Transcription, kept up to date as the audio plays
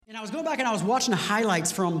I was going back and I was watching the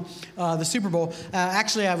highlights from the Super Bowl.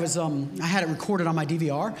 Actually, I had it recorded on my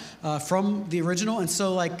DVR from the original, and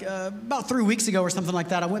so about 3 weeks ago or something like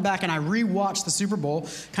that, I went back and I rewatched the Super Bowl,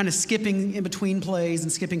 kind of skipping in between plays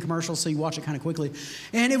and skipping commercials, so you watch it kind of quickly.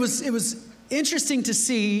 And it was interesting to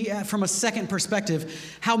see from a second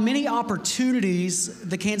perspective how many opportunities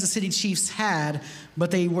the Kansas City Chiefs had,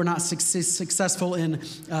 but they were not successful in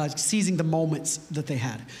seizing the moments that they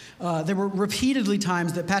had. There were repeatedly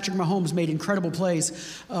times that Patrick Mahomes made incredible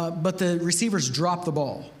plays, but the receivers dropped the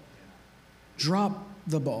ball.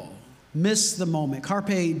 Miss the moment.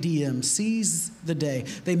 Carpe diem, seize the day.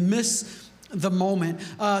 They miss the moment.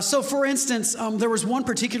 So for instance, there was one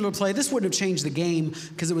particular play. This wouldn't have changed the game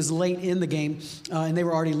because it was late in the game and they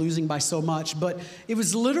were already losing by so much. But it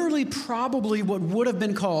was literally probably what would have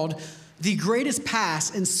been called the greatest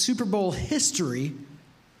pass in Super Bowl history,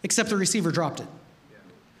 except the receiver dropped it.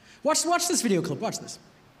 Watch this video clip. Watch this.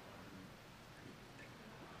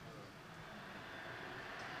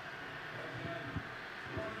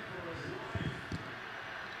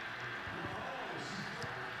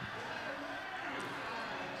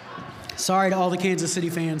 Sorry to all the Kansas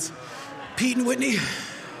City fans. Pete and Whitney,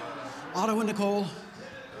 Otto and Nicole.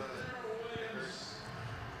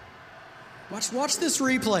 Watch this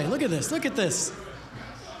replay. Look at this.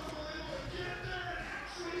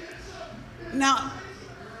 Now,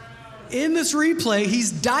 in this replay,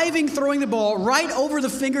 he's diving, throwing the ball right over the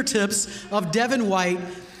fingertips of Devin White,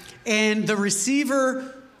 and the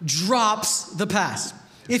receiver drops the pass.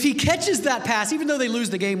 If he catches that pass, even though they lose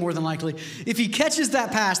the game more than likely, if he catches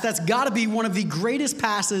that pass, that's got to be one of the greatest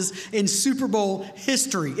passes in Super Bowl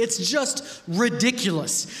history. It's just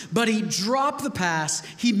ridiculous. But he dropped the pass.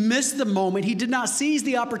 He missed the moment. He did not seize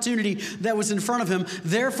the opportunity that was in front of him.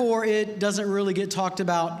 Therefore, it doesn't really get talked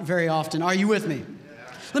about very often. Are you with me?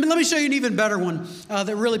 Let me show you an even better one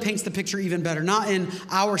that really paints the picture even better. Not in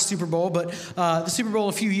our Super Bowl, but the Super Bowl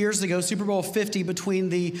a few years ago, Super Bowl 50 between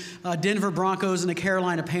the Denver Broncos and the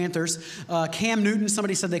Carolina Panthers. Cam Newton,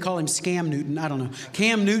 somebody said they call him Scam Newton. I don't know.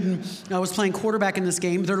 Cam Newton was playing quarterback in this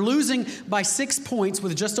game. They're losing by 6 points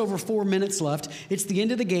with just over 4 minutes left. It's the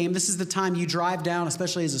end of the game. This is the time you drive down,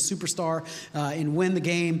 especially as a superstar, and win the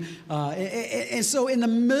game. And so in the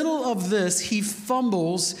middle of this, he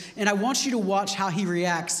fumbles, and I want you to watch how he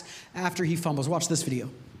reacts after he fumbles. Watch this video.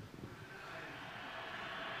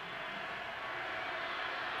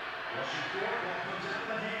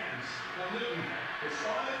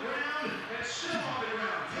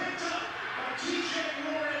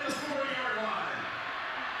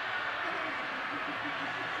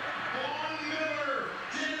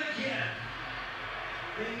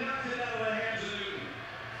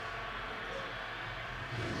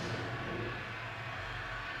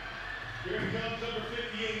 Here comes number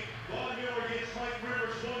 58. Von Miller against Mike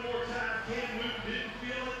Rivers one more time. Cam Newton didn't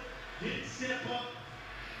feel it, didn't step up.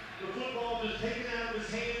 The football just taken out of his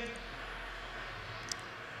hand.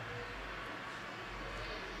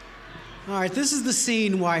 All right, this is the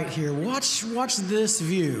scene right here. Watch this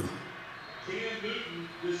view. Cam Newton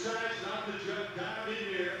decides not to dive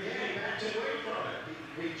in there. Yeah, he backed away from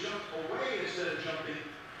it. He jumped away instead of jumping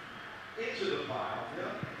into the pile. Yeah.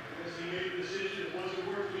 I guess he made the decision it wasn't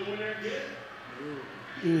worth going there and getting.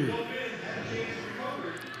 Had a chance to recover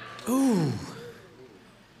it. Ooh.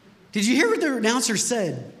 Did you hear what the announcer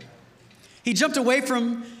said? He jumped away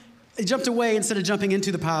instead of jumping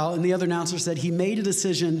into the pile, and the other announcer said he made a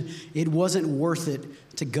decision it wasn't worth it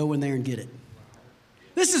to go in there and get it.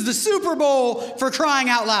 This is the Super Bowl, for crying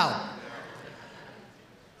out loud.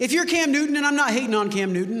 If you're Cam Newton, and I'm not hating on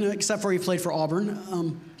Cam Newton, except for he played for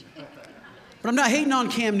Auburn, but I'm not hating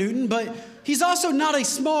on Cam Newton, but he's also not a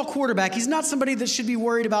small quarterback. He's not somebody that should be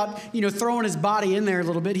worried about, throwing his body in there a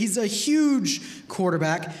little bit. He's a huge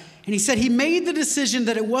quarterback. And he said he made the decision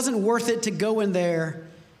that it wasn't worth it to go in there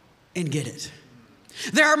and get it.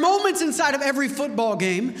 There are moments inside of every football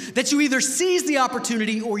game that you either seize the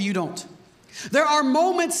opportunity or you don't. There are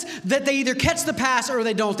moments that they either catch the pass or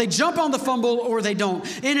they don't. They jump on the fumble or they don't.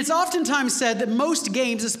 And it's oftentimes said that most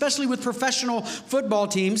games, especially with professional football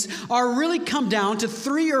teams, are really come down to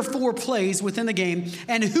 3 or 4 plays within the game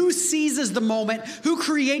and who seizes the moment, who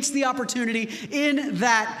creates the opportunity in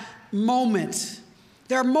that moment.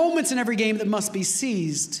 There are moments in every game that must be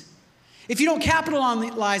seized. If you don't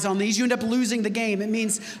capitalize on these, you end up losing the game. It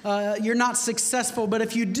means you're not successful. But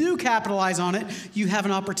if you do capitalize on it, you have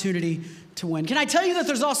an opportunity to win. Can I tell you that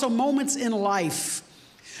there's also moments in life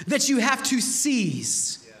that you have to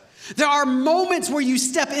seize? There are moments where you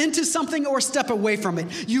step into something or step away from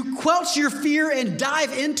it. You quelch your fear and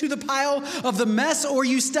dive into the pile of the mess, or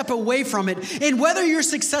you step away from it. And whether you're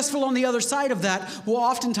successful on the other side of that will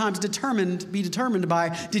oftentimes be determined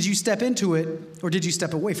by, did you step into it or did you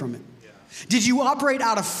step away from it? Did you operate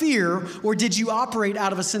out of fear, or did you operate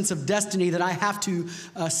out of a sense of destiny that I have to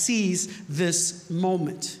seize this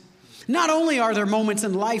moment? Not only are there moments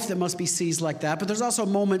in life that must be seized like that, but there's also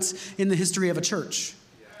moments in the history of a church.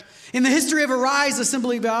 In the history of Arise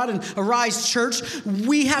Assembly of God and Arise Church,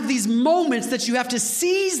 we have these moments that you have to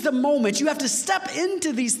seize the moment. You have to step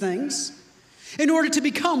into these things in order to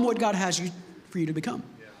become what God has for you to become.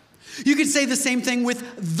 You could say the same thing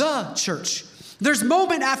with the church. There's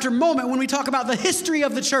moment after moment when we talk about the history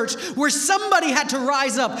of the church where somebody had to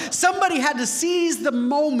rise up. Somebody had to seize the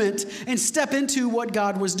moment and step into what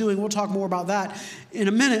God was doing. We'll talk more about that in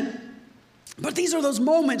a minute. But these are those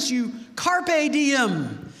moments you carpe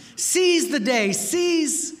diem, seize the day,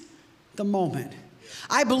 seize the moment.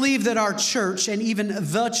 I believe that our church, and even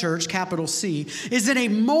the church, capital C, is in a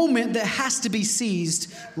moment that has to be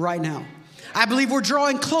seized right now. I believe we're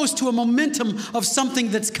drawing close to a momentum of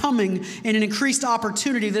something that's coming and an increased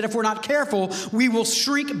opportunity that if we're not careful, we will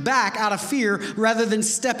shrink back out of fear rather than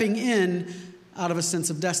stepping in out of a sense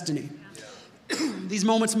of destiny. These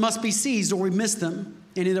moments must be seized or we miss them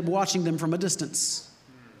and end up watching them from a distance.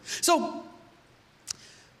 So,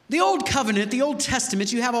 the Old Covenant, the Old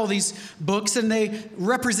Testament, you have all these books and they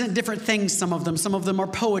represent different things, some of them. Some of them are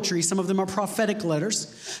poetry, some of them are prophetic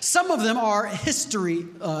letters. Some of them are history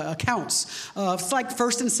accounts. It's like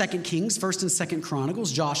 1st and 2nd Kings, 1st and 2nd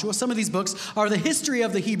Chronicles, Joshua. Some of these books are the history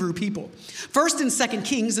of the Hebrew people. 1st and 2nd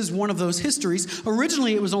Kings is one of those histories.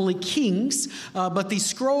 Originally it was only kings, but the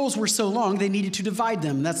scrolls were so long they needed to divide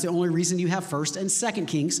them. That's the only reason you have 1st and 2nd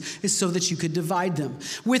Kings is so that you could divide them.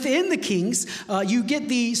 Within the Kings, you get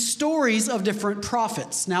the stories of different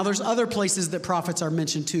prophets. Now, there's other places that prophets are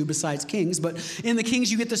mentioned too besides kings, but in the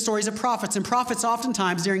Kings, you get the stories of prophets. And prophets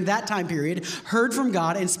oftentimes during that time period heard from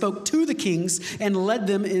God and spoke to the kings and led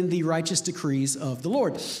them in the righteous decrees of the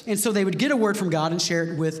Lord. And so they would get a word from God and share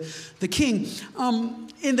it with the king.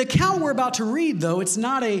 In the account we're about to read, though, it's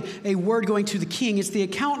not a word going to the king. It's the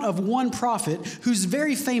account of one prophet who's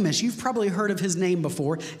very famous. You've probably heard of his name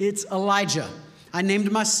before. It's Elijah. I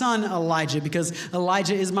named my son Elijah because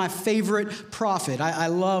Elijah is my favorite prophet. I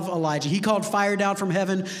love Elijah. He called fire down from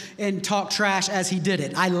heaven and talked trash as he did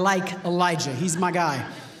it. I like Elijah. He's my guy.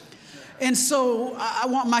 And so I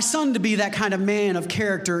want my son to be that kind of man of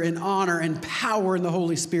character and honor and power in the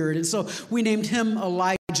Holy Spirit. And so we named him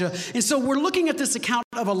Elijah. And so we're looking at this account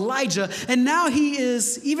of Elijah, and now he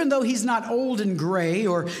is, even though he's not old and gray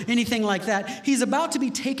or anything like that, he's about to be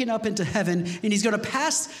taken up into heaven, and he's going to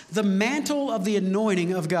pass the mantle of the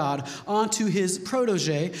anointing of God onto his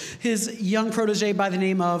protege, his young protege by the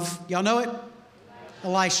name of, y'all know it?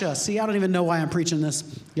 Elisha. See, I don't even know why I'm preaching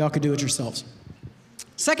this. Y'all could do it yourselves.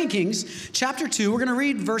 2 Kings chapter 2, we're going to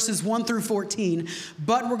read verses 1 through 14,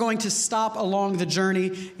 but we're going to stop along the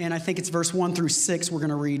journey, and I think it's verse 1 through 6 we're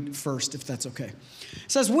going to read first, if that's okay.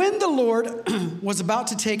 It says, when the Lord was about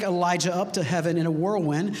to take Elijah up to heaven in a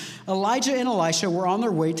whirlwind, Elijah and Elisha were on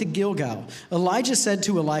their way to Gilgal. Elijah said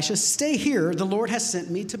to Elisha, stay here, the Lord has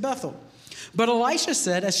sent me to Bethel. But Elisha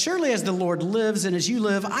said, as surely as the Lord lives and as you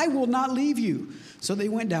live, I will not leave you. So they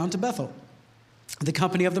went down to Bethel. The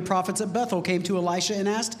company of the prophets at Bethel came to Elisha and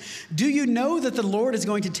asked, do you know that the Lord is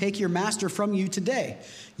going to take your master from you today?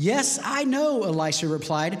 Yes, I know, Elisha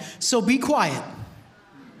replied, so be quiet.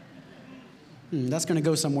 That's going to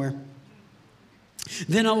go somewhere.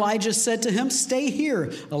 Then Elijah said to him, stay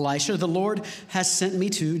here, Elisha, the Lord has sent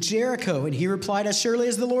me to Jericho. And he replied, as surely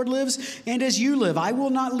as the Lord lives and as you live, I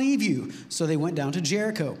will not leave you. So they went down to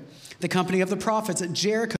Jericho. The company of the prophets at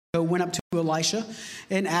Jericho went up to Elisha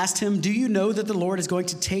and asked him, do you know that the Lord is going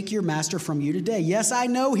to take your master from you today? Yes, I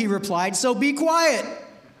know, he replied, so be quiet.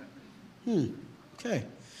 Okay.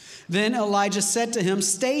 Then Elijah said to him,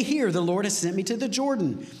 stay here, the Lord has sent me to the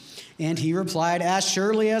Jordan. And he replied, as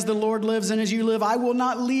surely as the Lord lives and as you live, I will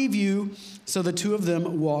not leave you. So the two of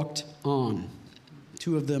them walked on.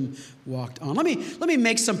 Let me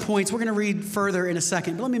make some points. We're going to read further in a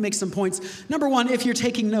second, but let me make some points. Number one, if you're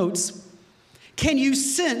taking notes, can you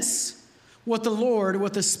sense what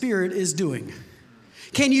the Spirit is doing?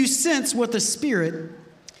 Can you sense what the Spirit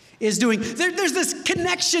is doing. There's this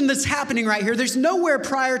connection that's happening right here. There's nowhere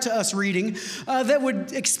prior to us reading that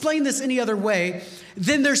would explain this any other way.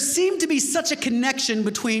 Then there seemed to be such a connection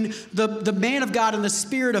between the man of God and the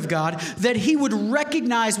Spirit of God that he would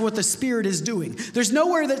recognize what the Spirit is doing. There's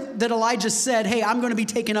nowhere that Elijah said, hey, I'm going to be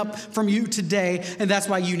taken up from you today, and that's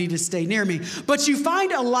why you need to stay near me. But you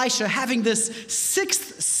find Elisha having this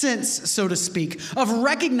sixth sense, so to speak, of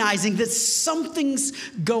recognizing that something's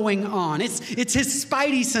going on. It's his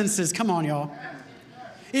spidey senses. Come on, y'all.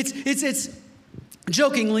 It's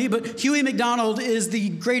jokingly, but Huey McDonald is the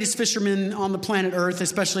greatest fisherman on the planet Earth,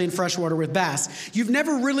 especially in freshwater with bass. You've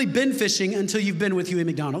never really been fishing until you've been with Huey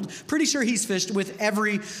McDonald. Pretty sure he's fished with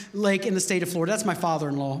every lake in the state of Florida. That's my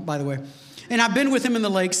father-in-law, by the way. And I've been with him in the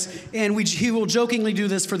lakes, and he will jokingly do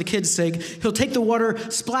this for the kids' sake. He'll take the water,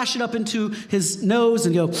 splash it up into his nose,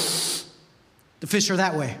 and go, the fish are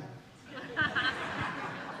that way.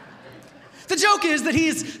 The joke is that he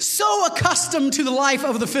is so accustomed to the life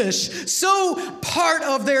of the fish, so part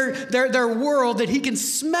of their world, that he can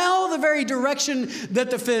smell the very direction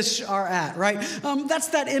that the fish are at, right? That's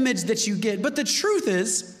that image that you get. But the truth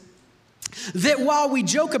is that while we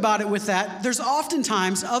joke about it with that, there's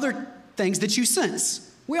oftentimes other things that you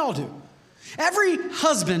sense. We all do. Every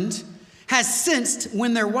husband has sensed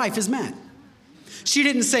when their wife is mad. She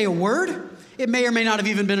didn't say a word. It may or may not have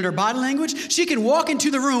even been in her body language. She can walk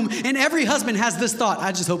into the room, and every husband has this thought,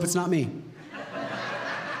 I just hope it's not me.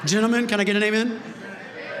 Gentlemen, can I get an amen?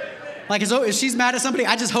 Like, if she's mad at somebody,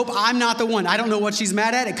 I just hope I'm not the one. I don't know what she's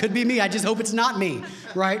mad at. It could be me. I just hope it's not me,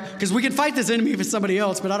 right? Because we can fight this enemy if it's somebody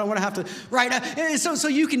else, but I don't want to have to, right? And so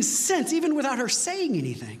you can sense, even without her saying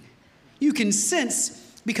anything, you can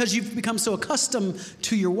sense, because you've become so accustomed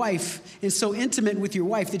to your wife and so intimate with your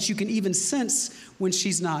wife that you can even sense when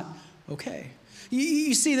she's not okay.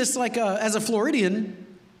 You see this like as a Floridian,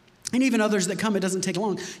 and even others that come, it doesn't take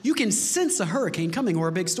long. You can sense a hurricane coming or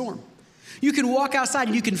a big storm. You can walk outside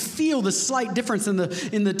and you can feel the slight difference in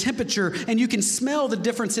the temperature, and you can smell the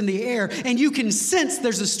difference in the air, and you can sense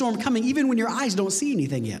there's a storm coming even when your eyes don't see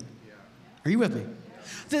anything yet. Are you with me?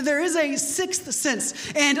 There is a sixth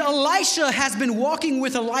sense, and Elisha has been walking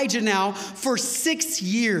with Elijah now for 6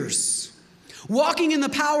 years. Walking in the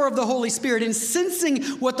power of the Holy Spirit and sensing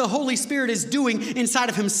what the Holy Spirit is doing inside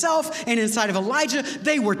of himself and inside of Elijah.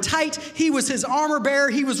 They were tight. He was his armor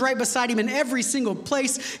bearer. He was right beside him in every single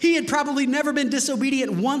place. He had probably never been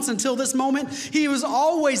disobedient once until this moment. He was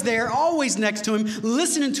always there, always next to him,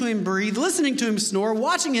 listening to him breathe, listening to him snore,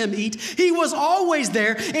 watching him eat. He was always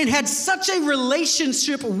there and had such a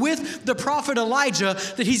relationship with the prophet Elijah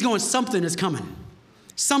that he's going, something is coming.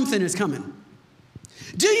 Something is coming.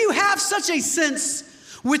 Do you have such a sense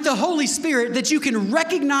with the Holy Spirit that you can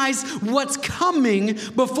recognize what's coming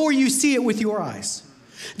before you see it with your eyes?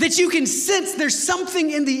 That you can sense there's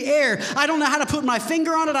something in the air. I don't know how to put my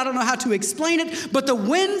finger on it. I don't know how to explain it, but the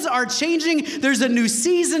winds are changing. There's a new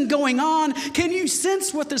season going on. Can you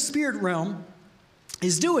sense what the spirit realm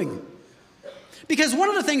is doing? Because one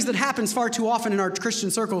of the things that happens far too often in our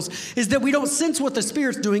Christian circles is that we don't sense what the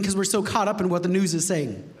Spirit's doing because we're so caught up in what the news is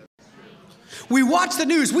saying. We watch the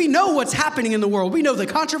news. We know what's happening in the world. We know the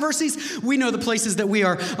controversies. We know the places that we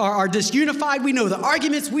are disunified. We know the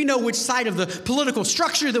arguments. We know which side of the political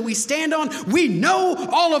structure that we stand on. We know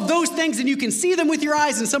all of those things, and you can see them with your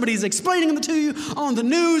eyes, and somebody's explaining them to you on the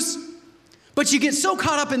news. But you get so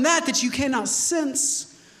caught up in that you cannot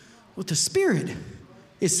sense what the Spirit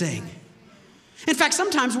is saying. In fact,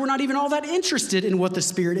 sometimes we're not even all that interested in what the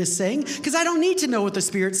Spirit is saying, because I don't need to know what the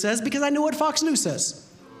Spirit says, because I know what Fox News says.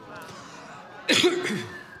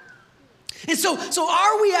 And so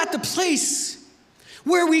are we at the place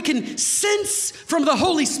where we can sense from the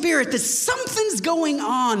Holy Spirit that something's going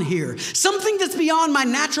on here, something that's beyond my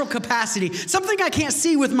natural capacity, something I can't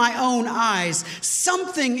see with my own eyes?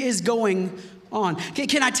 Something is going on.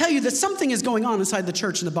 Can I tell you that something is going on inside the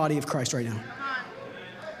church and the body of Christ right now?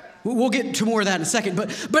 We'll get to more of that in a second,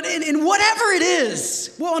 but in whatever it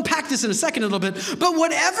is, we'll unpack this in a second a little bit, but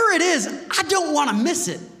whatever it is, I don't want to miss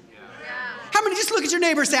it. How many just look at your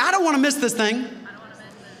neighbor and say, I don't want to miss this thing?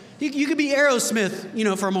 You could be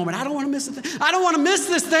Aerosmith, for a moment. I don't want to miss the thing. I don't want to miss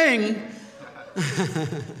this thing.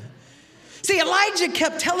 See, Elijah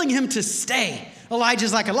kept telling him to stay.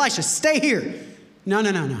 Elijah's like, Elisha, stay here. No.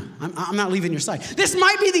 I'm not leaving your side. This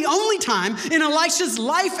might be the only time in Elisha's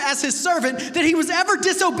life as his servant that he was ever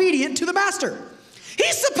disobedient to the master.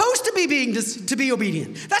 He's supposed to be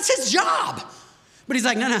obedient. That's his job. But he's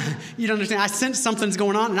like, no, you don't understand. I sense something's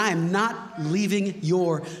going on, and I am not leaving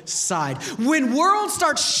your side. When world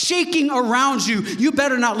starts shaking around you, you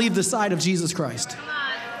better not leave the side of Jesus Christ.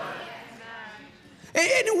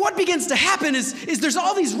 And what begins to happen is there's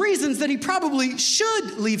all these reasons that he probably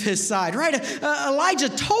should leave his side, right? Elijah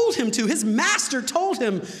told him to. His master told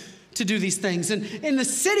him to do these things. And the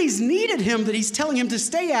cities needed him that he's telling him to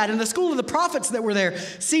stay at. And the school of the prophets that were there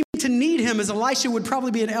seemed to need him, as Elisha would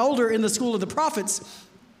probably be an elder in the school of the prophets.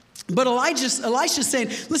 But Elisha's saying,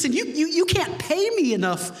 listen, you can't pay me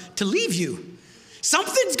enough to leave you.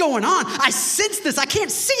 Something's going on. I sense this. I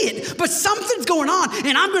can't see it, but something's going on.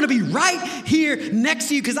 And I'm going to be right here next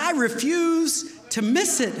to you because I refuse to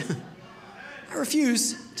miss it. I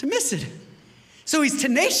refuse to miss it. So he's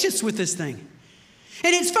tenacious with this thing.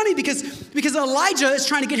 And it's funny because Elijah is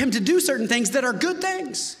trying to get him to do certain things that are good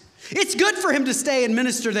things. It's good for him to stay and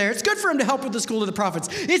minister there. It's good for him to help with the school of the prophets.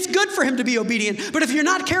 It's good for him to be obedient. But if you're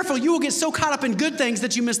not careful, you will get so caught up in good things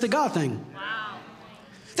that you miss the God thing. Wow.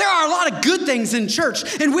 There are a lot of good things in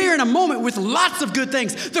church, and we're in a moment with lots of good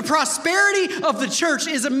things. The prosperity of the church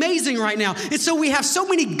is amazing right now. And so we have so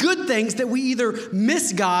many good things that we either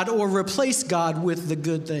miss God or replace God with the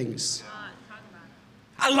good things.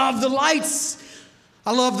 I love the lights.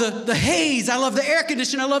 I love the haze. I love the air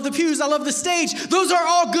conditioning. I love the pews. I love the stage. Those are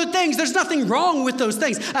all good things. There's nothing wrong with those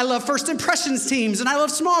things. I love first impressions teams and I love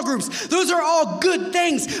small groups. Those are all good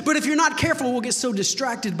things. But if you're not careful, we'll get so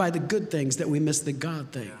distracted by the good things that we miss the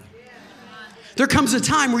God thing. There comes a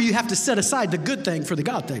time where you have to set aside the good thing for the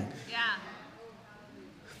God thing.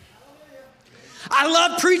 I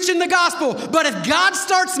love preaching the gospel, but if God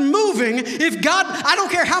starts moving, I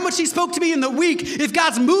don't care how much he spoke to me in the week, if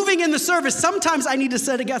God's moving in the service, sometimes I need to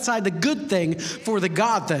set aside the good thing for the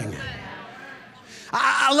God thing.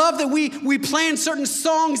 I love that we plan certain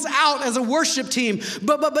songs out as a worship team,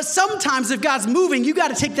 but sometimes if God's moving, you got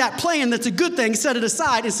to take that plan that's a good thing, set it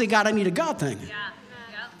aside and say, God, I need a God thing.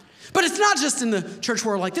 But it's not just in the church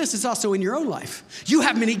world like this, it's also in your own life. You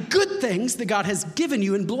have many good things that God has given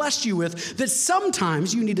you and blessed you with that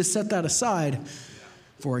sometimes you need to set that aside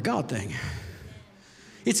for a God thing.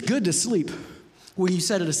 It's good to sleep when you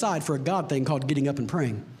set it aside for a God thing called getting up and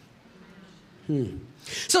praying.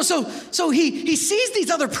 So he sees these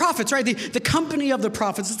other prophets, right? The company of the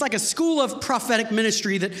prophets. It's like a school of prophetic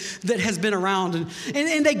ministry that has been around.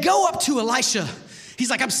 And they go up to Elisha. He's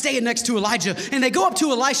like, I'm staying next to Elijah. And they go up to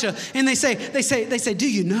Elisha and they say, do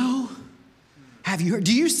you know? Have you heard?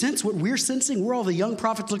 Do you sense what we're sensing? We're all the young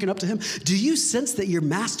prophets looking up to him. Do you sense that your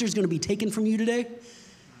master's going to be taken from you today?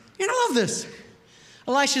 And I love this.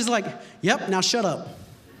 Elisha's like, yep, now shut up.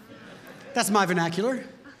 That's my vernacular.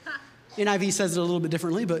 NIV says it a little bit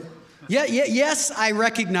differently, but yes, I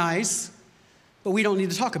recognize, but we don't need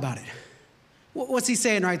to talk about it. What's he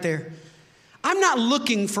saying right there? I'm not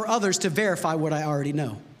looking for others to verify what I already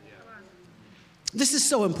know. This is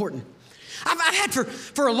so important. I've had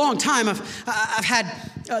for a long time, I've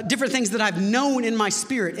had different things that I've known in my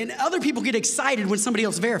spirit, and other people get excited when somebody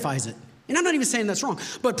else verifies it. And I'm not even saying that's wrong,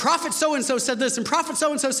 but prophet so-and-so said this, and prophet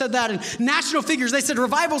so-and-so said that, and national figures, they said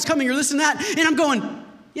revival's coming, or this and that, and I'm going,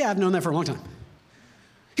 yeah, I've known that for a long time.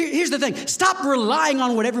 Here's the thing. Stop relying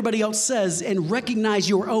on what everybody else says and recognize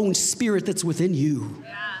your own spirit that's within you.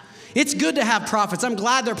 Yeah. It's good to have prophets. I'm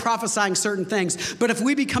glad they're prophesying certain things. But if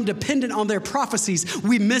we become dependent on their prophecies,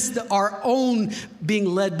 we miss our own being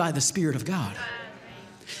led by the Spirit of God.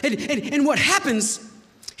 And what happens,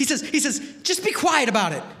 he says, just be quiet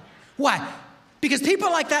about it. Why? Because people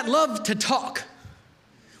like that love to talk.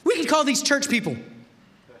 We could call these church people.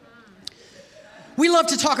 We love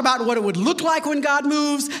to talk about what it would look like when God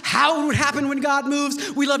moves, how it would happen when God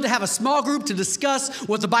moves. We love to have a small group to discuss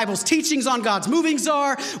what the Bible's teachings on God's movings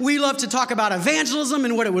are. We love to talk about evangelism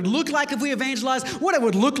and what it would look like if we evangelize, what it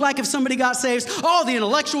would look like if somebody got saved. All the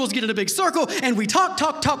intellectuals get in a big circle and we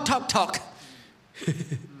talk.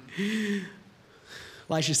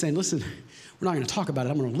 Elisha's saying, listen, we're not going to talk about it.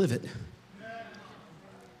 I'm going to live it.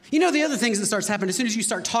 You know, the other things that starts happening as soon as you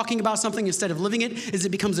start talking about something instead of living it is it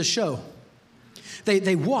becomes a show.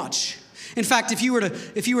 They watch. In fact, if you were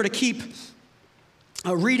to keep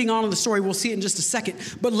reading on in the story, we'll see it in just a second.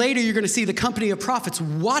 But later, you're going to see the company of prophets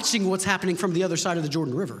watching what's happening from the other side of the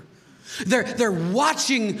Jordan River. They're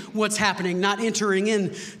watching what's happening, not entering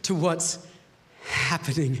into what's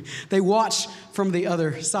happening. They watch from the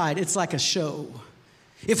other side. It's like a show.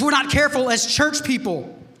 If we're not careful as church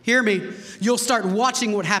people, hear me, you'll start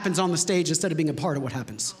watching what happens on the stage instead of being a part of what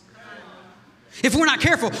happens. If we're not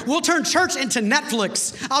careful, we'll turn church into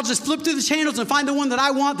Netflix. I'll just flip through the channels and find the one that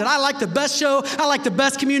I want, that I like the best show, I like the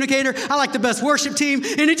best communicator, I like the best worship team,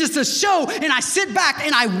 and it's just a show, and I sit back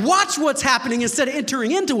and I watch what's happening instead of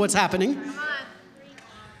entering into what's happening.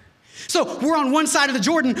 So we're on one side of the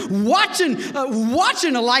Jordan watching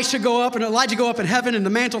Elisha go up and Elijah go up in heaven and the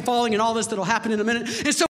mantle falling and all this that'll happen in a minute.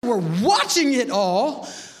 And so we're watching watching it all,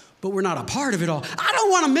 but we're not a part of it all. I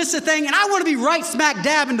don't want to miss a thing, and I want to be right smack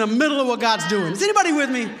dab in the middle of what God's doing. Is anybody with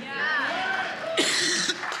me? Yeah.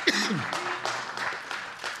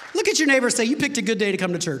 Look at your neighbor and say, you picked a good day to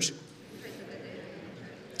come to church.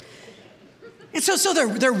 And so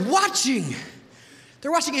they're watching.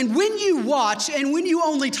 They're watching. And when you watch, and when you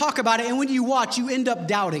only talk about it, and when you watch, you end up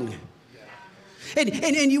doubting.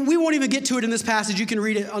 We won't even get to it in this passage. You can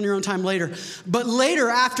read it on your own time later. But later,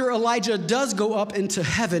 after Elijah does go up into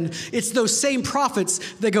heaven, it's those same prophets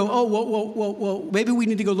that go, oh, well, maybe we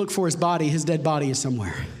need to go look for his body. His dead body is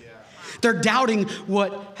somewhere. They're doubting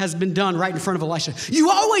what has been done right in front of Elisha.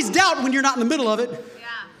 You always doubt when you're not in the middle of it.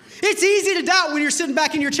 It's easy to doubt when you're sitting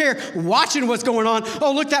back in your chair watching what's going on.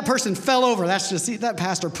 Oh, look, that person fell over. That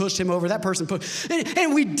pastor pushed him over. That person pushed.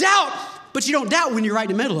 And we doubt, but you don't doubt when you're right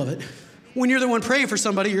in the middle of it. When you're the one praying for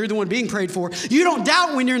somebody, you're the one being prayed for. You don't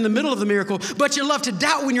doubt when you're in the middle of the miracle, but you love to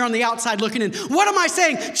doubt when you're on the outside looking in. What am I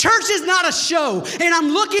saying? Church is not a show. And I'm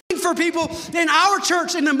looking for people in our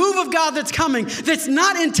church, in the move of God that's coming, that's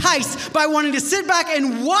not enticed by wanting to sit back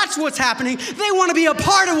and watch what's happening. They want to be a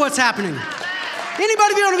part of what's happening.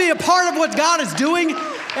 Anybody want to be a part of what God is doing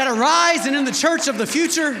at Arise and in the church of the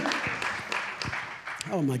future?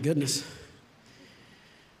 Oh my goodness.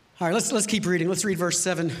 All right, let's keep reading. Let's read verse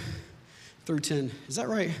 7 through 10. Is that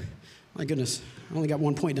right? My goodness, I only got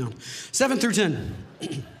 1 point down. 7 through 10.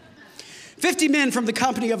 50 men from the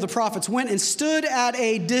company of the prophets went and stood at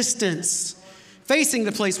a distance, facing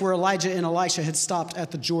the place where Elijah and Elisha had stopped at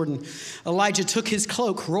the Jordan. Elijah took his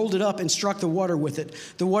cloak, rolled it up, and struck the water with it.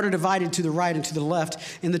 The water divided to the right and to the left,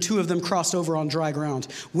 and the two of them crossed over on dry ground.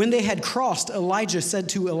 When they had crossed, Elijah said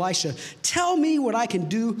to Elisha, "Tell me what I can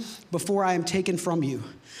do before I am taken from you."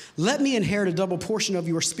 "Let me inherit a double portion of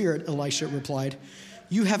your spirit," Elisha replied.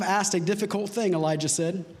 "You have asked a difficult thing," Elijah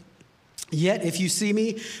said. "Yet if you see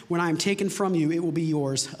me when I am taken from you, it will be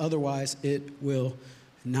yours. Otherwise, it will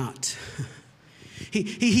not."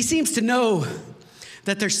 He seems to know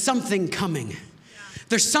that there's something coming.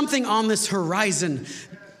 There's something on this horizon.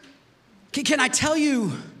 Can I tell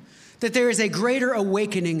you that there is a greater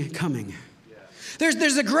awakening coming?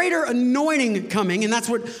 There's a greater anointing coming, and that's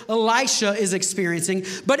what Elisha is experiencing.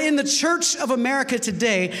 But in the church of America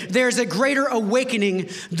today, there's a greater awakening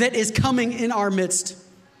that is coming in our midst.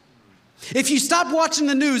 If you stop watching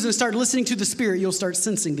the news and start listening to the Spirit, you'll start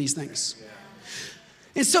sensing these things.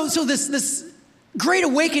 And so this great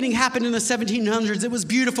awakening happened in the 1700s. It was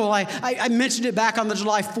beautiful. I mentioned it back on the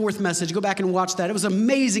July 4th message. Go back and watch that. It was an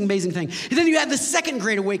amazing, amazing thing. And then you had the second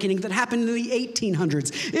great awakening that happened in the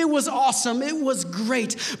 1800s. It was awesome. It was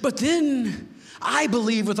great. But then I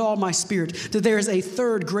believe with all my spirit that there is a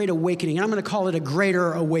third great awakening. And I'm going to call it a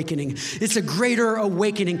greater awakening. It's a greater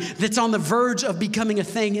awakening that's on the verge of becoming a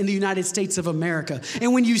thing in the United States of America.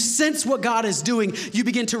 And when you sense what God is doing, you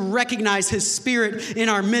begin to recognize his Spirit in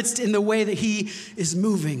our midst in the way that he is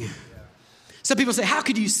moving. Some people say, how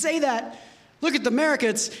could you say that? Look at America,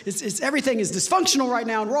 it's everything is dysfunctional right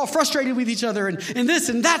now, and we're all frustrated with each other, and this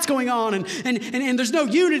and that's going on, and there's no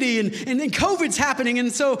unity, and COVID's happening,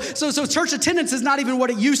 and so church attendance is not even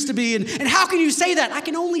what it used to be, and how can you say that? I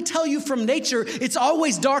can only tell you from nature, it's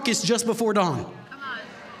always darkest just before dawn.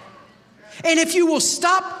 And if you will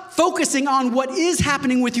stop focusing on what is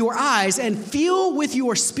happening with your eyes and feel with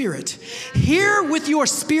your spirit, hear with your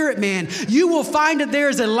spirit, man, you will find that there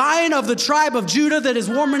is a Lion of the tribe of Judah that is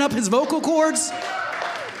warming up his vocal cords.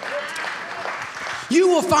 You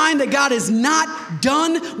will find that God is not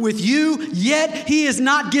done with you yet. He is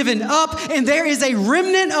not given up. And there is a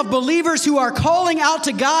remnant of believers who are calling out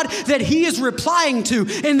to God that he is replying to.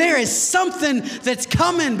 And there is something that's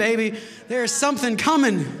coming, baby. There is something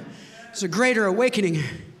coming. It's a greater awakening.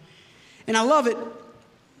 And I love it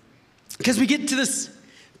because we get to this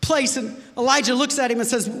place and Elijah looks at him and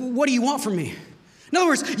says, "What do you want from me?" In other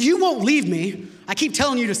words, you won't leave me. I keep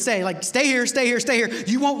telling you to stay. Like, stay here, stay here, stay here.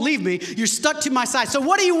 You won't leave me. You're stuck to my side. So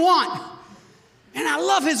what do you want? And I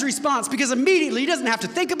love his response because immediately he doesn't have to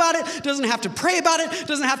think about it, doesn't have to pray about it,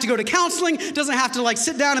 doesn't have to go to counseling, doesn't have to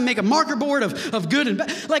sit down and make a marker board of good and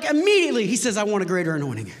bad. Immediately he says, "I want a greater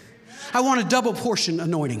anointing. I want a double portion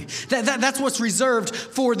anointing." That's what's reserved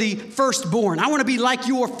for the firstborn. I want to be like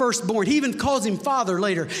your firstborn. He even calls him father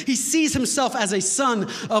later. He sees himself as a son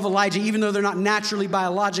of Elijah, even though they're not naturally,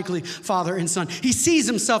 biologically father and son. He sees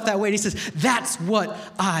himself that way, and he says, "That's what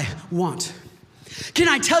I want." Can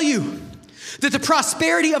I tell you that the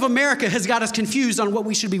prosperity of America has got us confused on what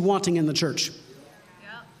we should be wanting in the church? Yeah.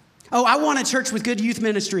 Oh, I want a church with good youth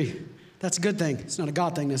ministry. That's a good thing. It's not a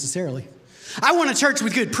God thing necessarily. I want a church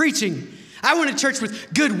with good preaching. I want a church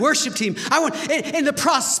with good worship team. And the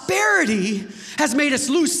prosperity has made us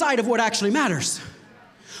lose sight of what actually matters.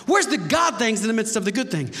 Where's the God things in the midst of the good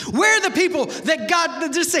thing? Where are the people that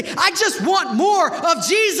God just say, I just want more of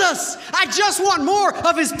Jesus. I just want more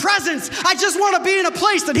of his presence. I just want to be in a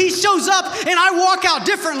place that he shows up and I walk out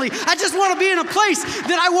differently. I just want to be in a place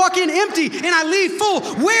that I walk in empty and I leave full.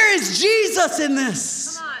 Where is Jesus in this?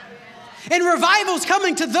 And revival's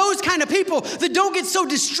coming to those kind of people that don't get so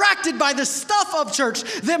distracted by the stuff of church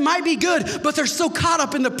that might be good, but they're so caught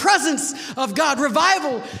up in the presence of God.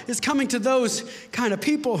 Revival is coming to those kind of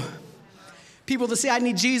people. People that say, I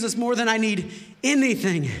need Jesus more than I need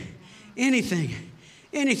anything. And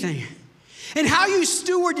how you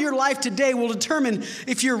steward your life today will determine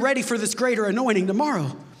if you're ready for this greater anointing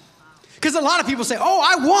tomorrow. Because a lot of people say, oh,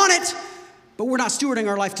 I want it, but we're not stewarding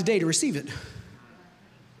our life today to receive it.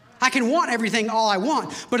 I can want everything all I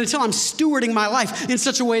want, but until I'm stewarding my life in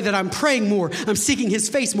such a way that I'm praying more, I'm seeking his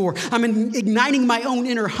face more, I'm igniting my own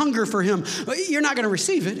inner hunger for him, you're not going to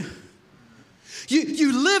receive it.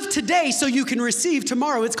 You live today so you can receive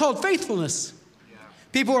tomorrow. It's called faithfulness.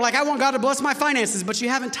 People are like, I want God to bless my finances, but you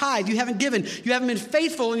haven't tithed, you haven't given, you haven't been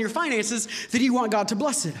faithful in your finances that you want God to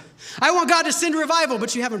bless it. I want God to send revival,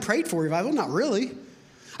 but you haven't prayed for revival. Not really.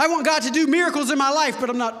 I want God to do miracles in my life,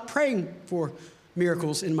 but I'm not praying for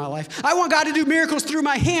miracles in my life. I want God to do miracles through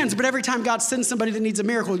my hands, but every time God sends somebody that needs a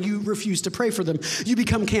miracle, you refuse to pray for them. You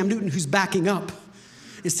become Cam Newton who's backing up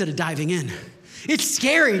instead of diving in. It's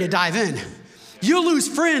scary to dive in. You'll lose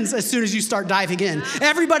friends as soon as you start diving in.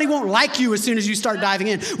 Everybody won't like you as soon as you start diving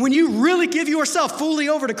in. When you really give yourself fully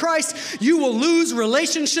over to Christ, you will lose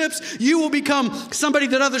relationships. You will become somebody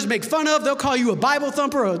that others make fun of. They'll call you a Bible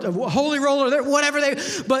thumper, a holy roller, whatever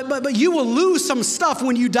but you will lose some stuff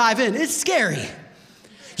when you dive in. It's scary.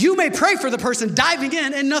 You may pray for the person diving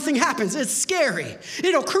in and nothing happens. It's scary.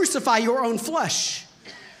 It'll crucify your own flesh.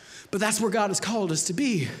 But that's where God has called us to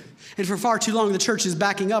be. And for far too long, the church is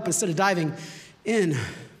backing up instead of diving in.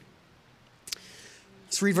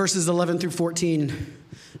 Let's read verses 11 through 14.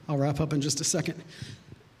 I'll wrap up in just a second.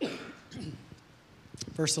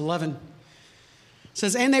 Verse 11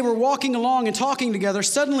 says, and they were walking along and talking together.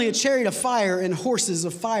 Suddenly a chariot of fire and horses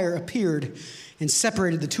of fire appeared and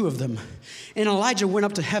separated the two of them. And Elijah went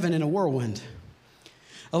up to heaven in a whirlwind.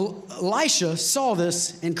 Elisha saw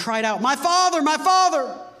this and cried out, my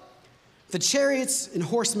father, the chariots and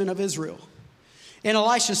horsemen of Israel. And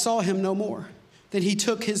Elisha saw him no more. Then he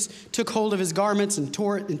took hold of his garments and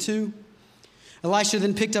tore it in two. Elisha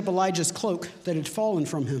then picked up Elijah's cloak that had fallen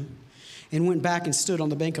from him and went back and stood on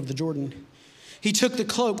the bank of the Jordan. He took the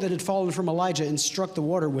cloak that had fallen from Elijah and struck the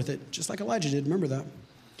water with it, just like Elijah did. Remember that.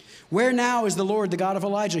 Where now is the Lord, the God of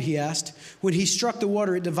Elijah, he asked. When he struck the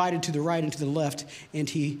water, it divided to the right and to the left, and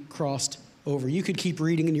he crossed over. You could keep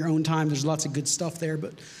reading in your own time. There's lots of good stuff there,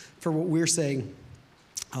 but for what we're saying,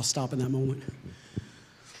 I'll stop in that moment.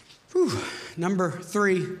 Whew. Number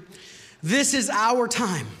 3, this is our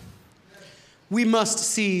time. We must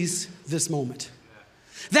seize this moment.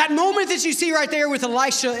 That moment that you see right there with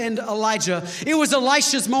Elisha and Elijah, it was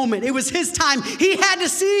Elisha's moment. It was his time. He had to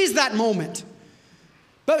seize that moment.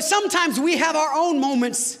 But sometimes we have our own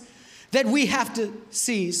moments that we have to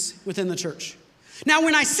seize within the church. Now,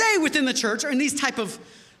 when I say within the church, or in these type of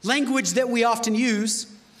language that we often use,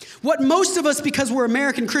 what most of us, because we're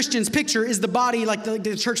American Christians, picture is the body like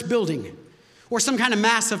the church building or some kind of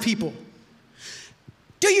mass of people.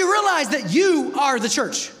 Do you realize that you are the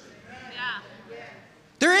church? Yeah.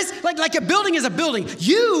 There is, like a building is a building.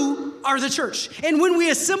 You are the church. And when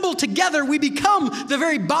we assemble together, we become the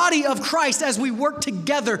very body of Christ as we work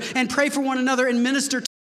together and pray for one another and minister to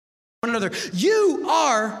one another. You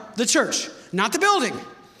are the church, not the building.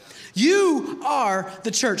 You are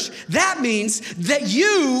the church. That means that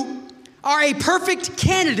you are a perfect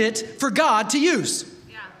candidate for God to use.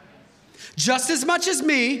 Yeah. Just as much as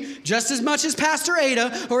me, just as much as Pastor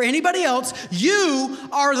Ada or anybody else, you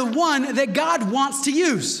are the one that God wants to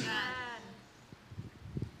use.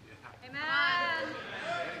 Amen.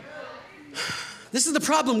 This is the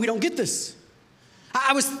problem. We don't get this.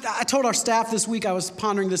 I told our staff this week, I was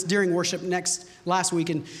pondering this during worship last week,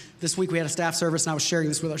 and this week we had a staff service, and I was sharing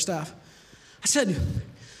this with our staff. I said,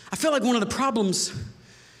 I feel like one of the problems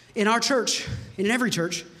in our church, and in every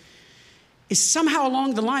church, is somehow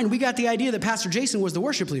along the line we got the idea that Pastor Jason was the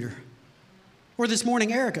worship leader. Or this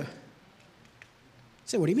morning, Erica. I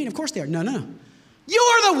said, what do you mean? Of course they are. No.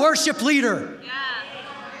 You're the worship leader. Yeah.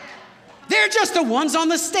 They're just the ones on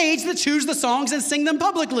the stage that choose the songs and sing them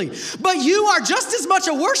publicly. But you are just as much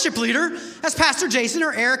a worship leader as Pastor Jason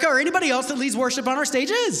or Erica or anybody else that leads worship on our stage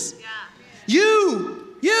is. Yeah.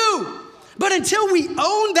 You. But until we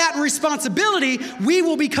own that responsibility, we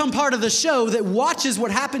will become part of the show that watches what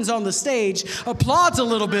happens on the stage, applauds a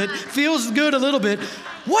little bit, feels good a little bit.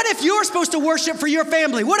 What if you're supposed to worship for your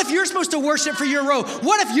family? What if you're supposed to worship for your row?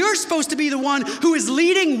 What if you're supposed to be the one who is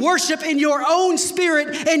leading worship in your own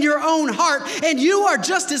spirit and your own heart, and you are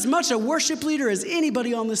just as much a worship leader as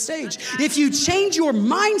anybody on the stage? If you change your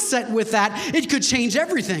mindset with that, it could change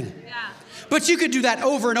everything. But you could do that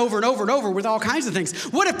over and over and over and over with all kinds of things.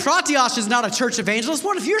 What if Pratyas is not a church evangelist?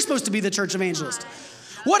 What if you're supposed to be the church evangelist?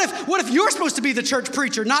 What if you're supposed to be the church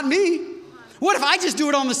preacher, not me? What if I just do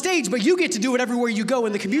it on the stage, but you get to do it everywhere you go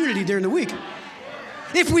in the community during the week?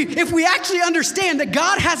 If we actually understand that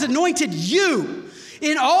God has anointed you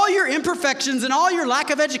in all your imperfections and all your lack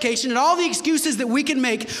of education and all the excuses that we can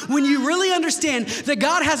make, when you really understand that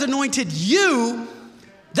God has anointed you,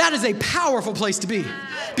 that is a powerful place to be,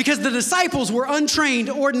 because the disciples were untrained,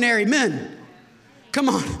 ordinary men. Come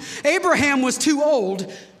on. Abraham was too old.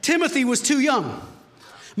 Timothy was too young.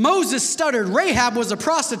 Moses stuttered. Rahab was a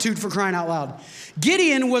prostitute, for crying out loud.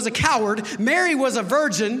 Gideon was a coward. Mary was a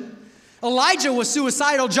virgin. Elijah was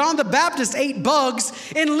suicidal. John the Baptist ate bugs.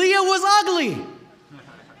 And Leah was ugly.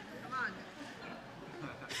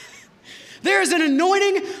 There is an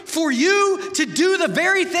anointing for you to do the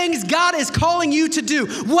very things God is calling you to do.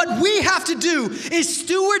 What we have to do is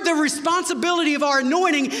steward the responsibility of our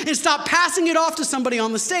anointing and stop passing it off to somebody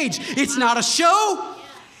on the stage. It's not a show.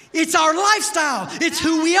 It's our lifestyle. It's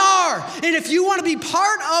who we are. And if you want to be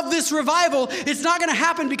part of this revival, it's not going to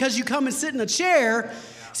happen because you come and sit in a chair.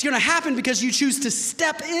 It's going to happen because you choose to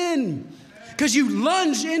step in, because you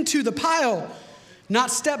lunge into the pile, not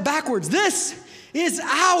step backwards. This is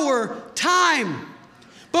our time,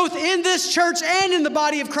 both in this church and in the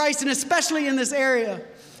body of Christ, and especially in this area.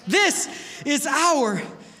 This is our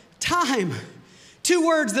time. 2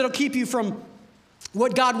 words that'll keep you from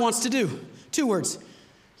what God wants to do. 2 words.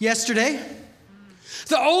 Yesterday.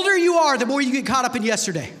 The older you are, the more you get caught up in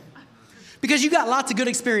yesterday, because you got lots of good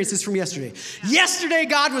experiences from yesterday. Yesterday,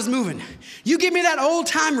 God was moving. You give me that old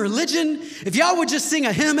time religion. If y'all would just sing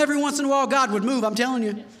a hymn every once in a while, God would move, I'm telling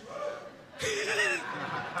you.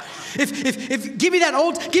 If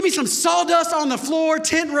give me some sawdust on the floor,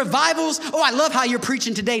 tent revivals. Oh, I love how you're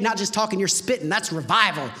preaching today, not just talking, you're spitting. That's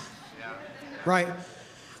revival. Right?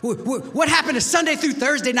 What happened to Sunday through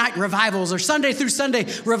Thursday night revivals or Sunday through Sunday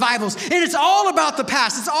revivals? And it's all about the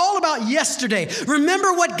past. It's all about yesterday.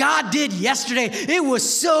 Remember what God did yesterday. It was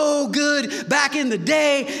so good back in the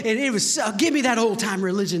day. And it was so, give me that old time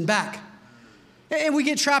religion back. And we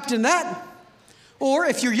get trapped in that. Or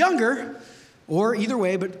if you're younger, or either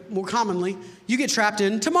way, but more commonly, you get trapped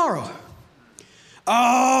in tomorrow.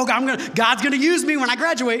 Oh, God's going to use me when I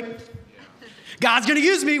graduate. God's going to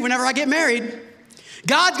use me whenever I get married.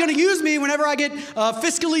 God's going to use me whenever I get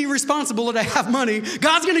fiscally responsible and I have money.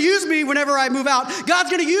 God's going to use me whenever I move out. God's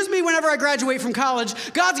going to use me whenever I graduate from college.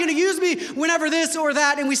 God's going to use me whenever this or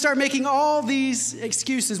that. And we start making all these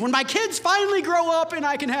excuses. When my kids finally grow up and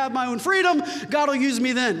I can have my own freedom, God will use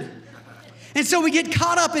me then. And so we get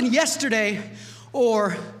caught up in yesterday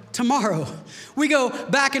or tomorrow. We go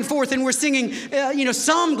back and forth and we're singing,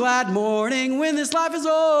 some glad morning when this life is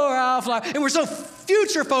o'er, I'll fly. And we're so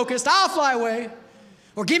future focused, I'll fly away.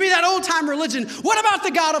 Or give me that old time religion. What about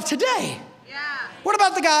the God of today? Yeah. What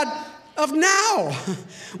about the God of now?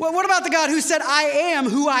 What about the God who said, I am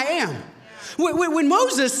who I am? Yeah. When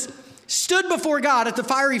Moses stood before God at the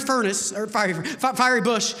fiery furnace, or fiery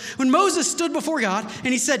bush, when Moses stood before God and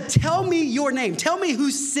he said, tell me your name. Tell me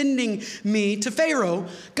who's sending me to Pharaoh.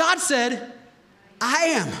 God said, I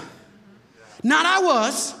am. Not I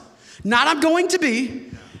was, not I'm going to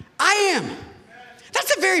be, I am.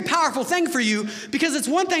 That's a very powerful thing for you, because it's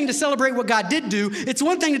one thing to celebrate what God did do. It's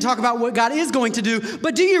one thing to talk about what God is going to do.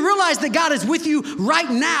 But do you realize that God is with you right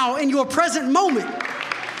now in your present moment?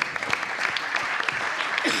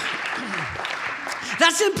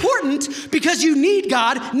 That's important because you need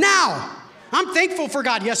God now. I'm thankful for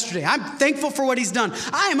God yesterday. I'm thankful for what he's done.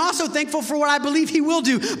 I am also thankful for what I believe he will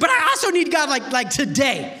do. But I also need God like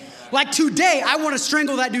today. Like today, I want to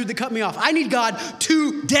strangle that dude that cut me off. I need God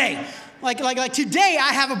today. Like today,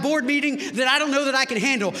 I have a board meeting that I don't know that I can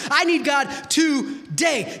handle. I need God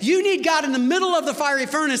today. You need God in the middle of the fiery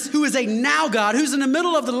furnace, who is a now God, who's in the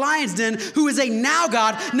middle of the lion's den, who is a now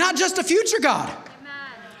God, not just a future God.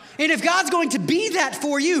 And if God's going to be that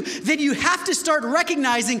for you, then you have to start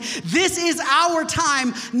recognizing this is our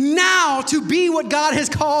time now to be what God has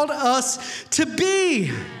called us to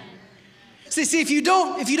be. See, if you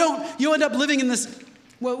don't, you'll end up living in this,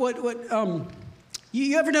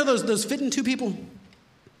 you ever know those fitting two people?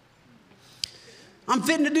 I'm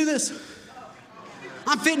fitting to do this.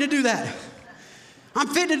 I'm fitting to do that. I'm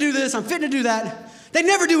fitting to do this. I'm fitting to do that. They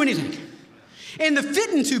never do anything. And the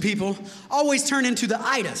fitting to people always turn into the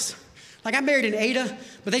idas. Like I married an Ada,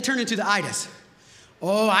 but they turn into the idas.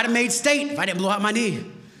 Oh, I'd have made state if I didn't blow out my knee.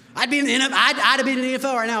 I'd have been in the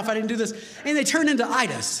NFL right now if I didn't do this. And they turn into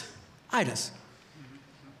idas. Idas.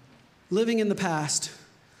 Living in the past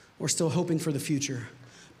or still hoping for the future,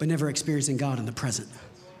 but never experiencing God in the present.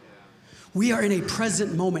 We are in a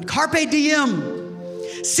present moment. Carpe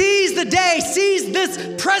diem. Seize the day. Seize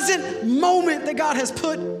this present moment that God has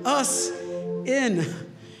put us in.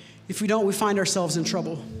 If we don't, we find ourselves in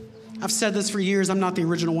trouble. I've said this for years. I'm not the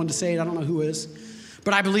original one to say it. I don't know who is.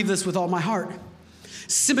 But I believe this with all my heart.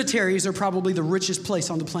 Cemeteries are probably the richest place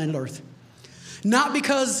on the planet Earth. Not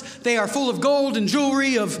because they are full of gold and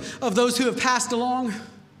jewelry of those who have passed along,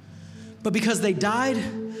 but because they died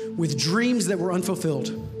with dreams that were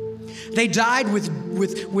unfulfilled. They died with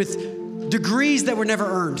degrees that were never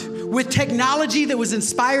earned, with technology that was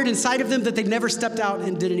inspired inside of them that they never stepped out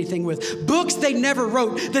and did anything with, books they never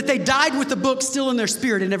wrote, that they died with the book still in their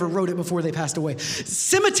spirit and never wrote it before they passed away.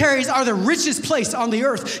 Cemeteries are the richest place on the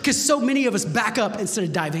earth because so many of us back up instead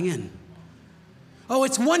of diving in. Oh,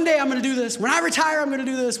 it's one day I'm going to do this. When I retire, I'm going to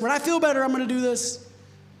do this. When I feel better, I'm going to do this.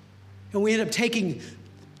 And we end up taking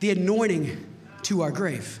the anointing to our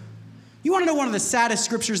grave. You want to know one of the saddest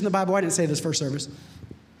scriptures in the Bible? I didn't say this first service.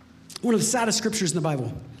 One of the saddest scriptures in the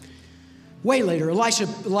Bible. Way later,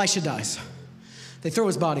 Elisha dies. They throw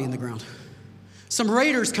his body in the ground. Some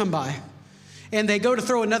raiders come by, and they go to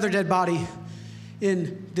throw another dead body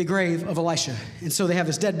in the grave of Elisha. And so they have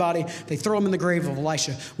this dead body. They throw him in the grave of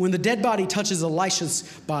Elisha. When the dead body touches Elisha's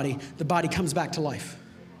body, the body comes back to life.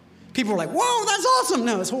 People are like, whoa, that's awesome.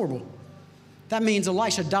 No, it's horrible. That means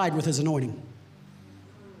Elisha died with his anointing.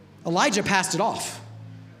 Elijah passed it off.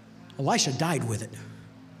 Elisha died with it.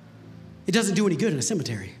 It doesn't do any good in a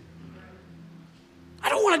cemetery. I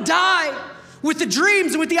don't want to die with the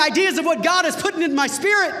dreams and with the ideas of what God has put in my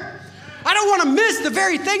spirit. I don't want to miss the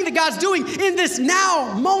very thing that God's doing in this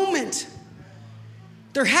now moment.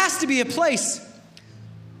 There has to be a place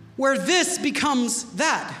where this becomes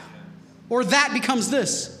that, or that becomes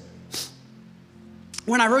this.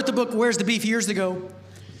 When I wrote the book, Where's the Beef, years ago,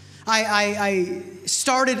 I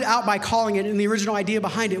started out by calling it, and the original idea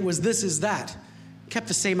behind it was This Is That. Kept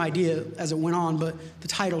the same idea as it went on, but the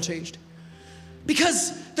title changed.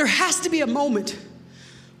 Because there has to be a moment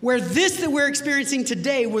where this that we're experiencing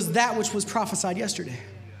today was that which was prophesied yesterday.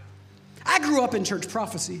 I grew up in church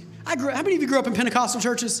prophecy. How many of you grew up in Pentecostal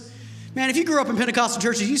churches? Man, if you grew up in Pentecostal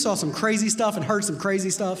churches, you saw some crazy stuff and heard some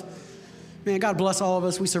crazy stuff. Man, God bless all of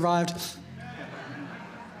us. We survived.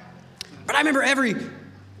 But I remember every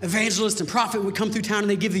evangelist and prophet would come through town and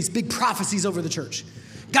they'd give these big prophecies over the church.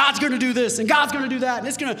 God's going to do this, and God's going to do that, and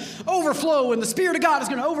it's going to overflow, and the Spirit of God is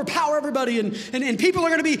going to overpower everybody, and people are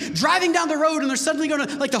going to be driving down the road, and they're suddenly going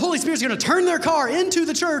to, like the Holy Spirit's going to turn their car into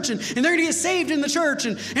the church, and they're going to get saved in the church,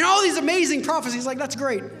 and all these amazing prophecies. Like, that's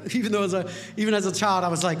great. Even though even as a child, I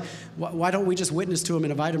was like, why don't we just witness to them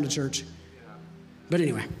and invite them to church? But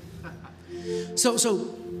anyway.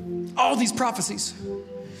 So all these prophecies,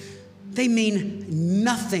 they mean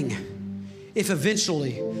nothing if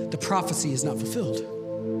eventually the prophecy is not fulfilled.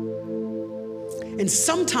 And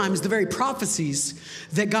sometimes the very prophecies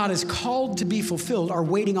that God has called to be fulfilled are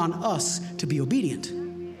waiting on us to be obedient